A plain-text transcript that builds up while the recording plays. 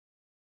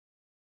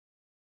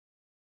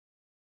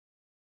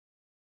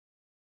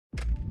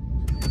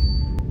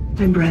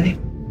I'm ready.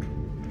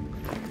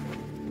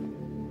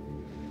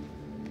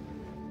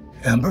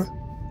 Amber,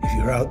 if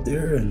you're out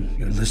there and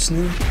you're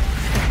listening,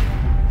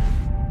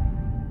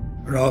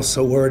 we're all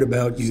so worried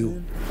about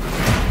you.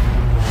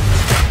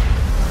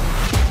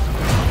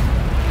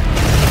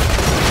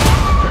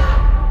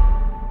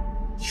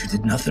 You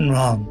did nothing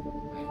wrong.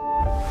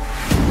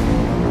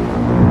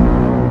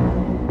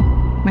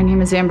 My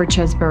name is Amber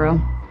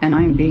Chesborough, and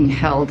I am being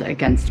held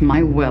against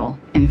my will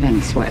in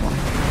Venezuela.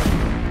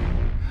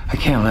 I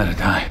can't let her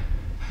die.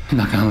 I'm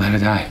not gonna let her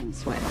die.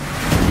 Venezuela.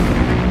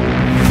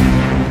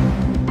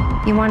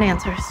 You want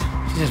answers?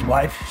 She's his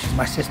wife. She's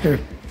my sister.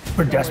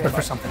 We're desperate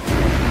for something.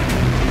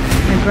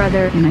 My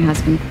brother and my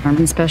husband are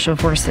in special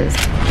forces.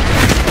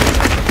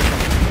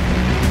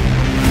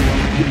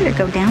 You better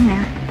go down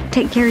there.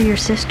 Take care of your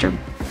sister.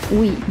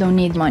 We don't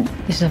need money.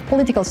 This is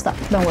political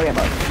stuff. Don't worry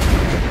about it.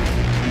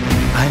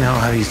 I know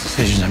how these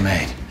decisions are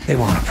made. They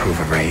won't approve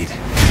a raid.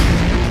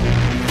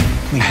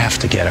 We have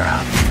to get her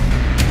out.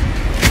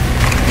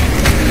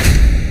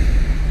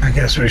 I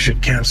guess we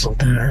should cancel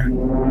dinner. How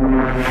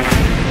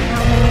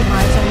many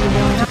lives are you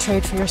willing to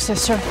trade for your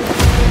sister?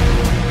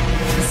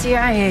 The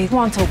CIA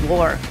wants a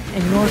war,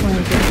 and you're going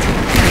to get it.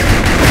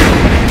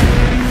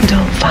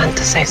 Don't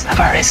fantasize of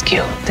a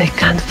rescue. They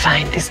can't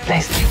find this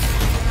place.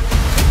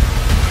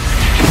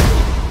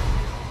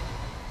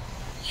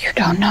 You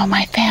don't know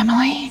my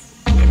family?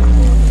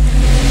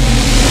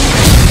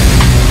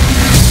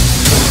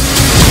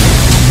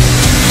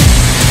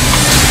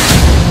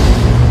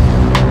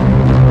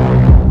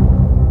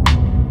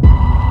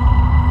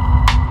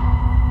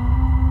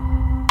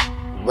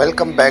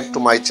 Welcome back to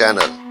my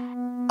channel.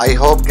 I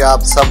hope कि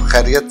आप सब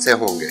खैरियत से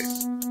होंगे।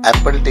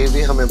 Apple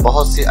TV हमें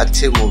बहुत सी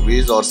अच्छी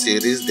movies और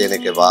सीरीज देने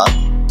के बाद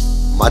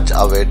much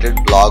awaited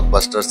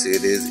blockbuster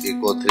series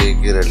eco 3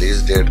 की रिलीज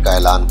डेट का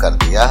ऐलान कर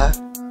दिया है,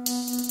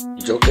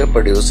 जो कि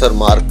प्रोड्यूसर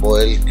मार्क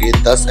बोयल की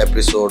 10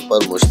 एपिसोड पर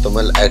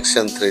मुश्तमिल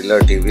एक्शन थ्रिलर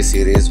टीवी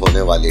सीरीज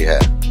होने वाली है,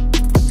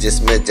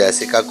 जिसमें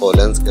जेसिका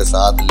कोलिन्स के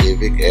साथ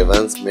लिविक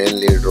एवंस मेन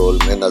लीड रोल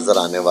में नजर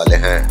आने वाले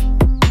हैं।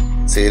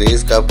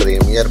 सीरीज का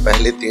प्रीमियर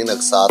पहली 3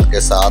 अक़सात के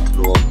साथ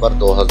नवंबर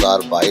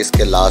 2022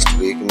 के लास्ट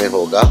वीक में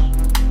होगा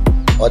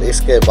और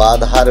इसके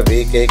बाद हर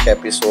वीक एक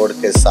एपिसोड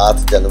के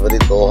साथ जनवरी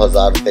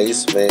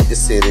 2023 में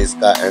इस सीरीज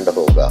का एंड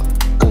होगा।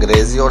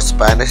 अंग्रेजी और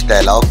स्पेनिश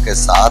डायलॉग के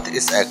साथ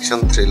इस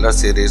एक्शन थ्रिलर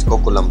सीरीज को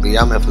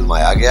कोलंबिया में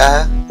फिल्माया गया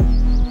है।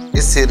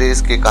 इस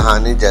सीरीज की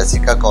कहानी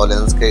जेसिका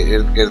कोलिन्स के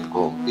इर्द गिर्द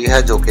घूमती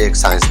है, जो कि एक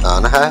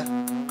साइंसदान है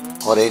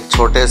और एक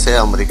छोटे से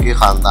अमेरिकी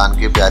खानदान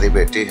की प्यारी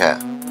बेटी है,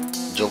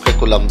 जो कि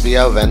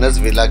कोलंबिया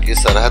वेनेजुएला की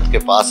सरहद के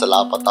पास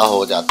लापता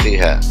हो जाती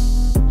है।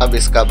 अब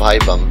इसका भाई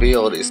बम्बी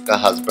और इसका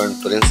हस्बैंड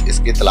प्रिंस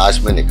इसकी तलाश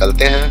में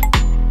निकलते हैं,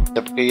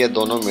 जबकि ये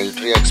दोनों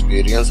मिलिट्री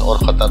एक्सपीरियंस और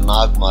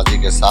खतरनाक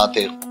माजी के साथ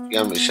एक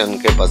खुफिया मिशन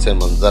के पसे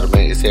मंजर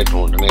में इसे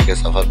ढूंढने के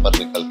सफर पर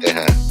निकलते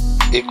हैं।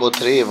 इको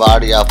 3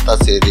 अवार्ड याफ्ता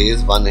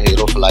सीरीज वन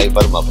हीरो फ्लाई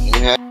पर मबनी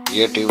है।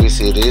 ये टीवी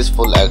सीरीज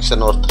फुल एक्शन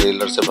और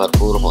थ्रिलर से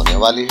भरपूर होने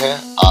वाली है।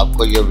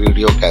 आपको ये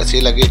वीडियो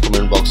कैसी लगी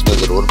कमेंट बॉक्स में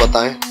जरूर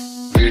बताएं।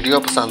 वीडियो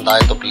पसंद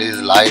आए तो प्लीज़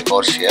लाइक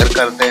और शेयर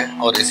कर दें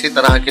और इसी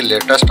तरह की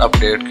लेटेस्ट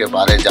अपडेट के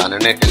बारे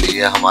जानने के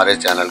लिए हमारे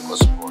चैनल को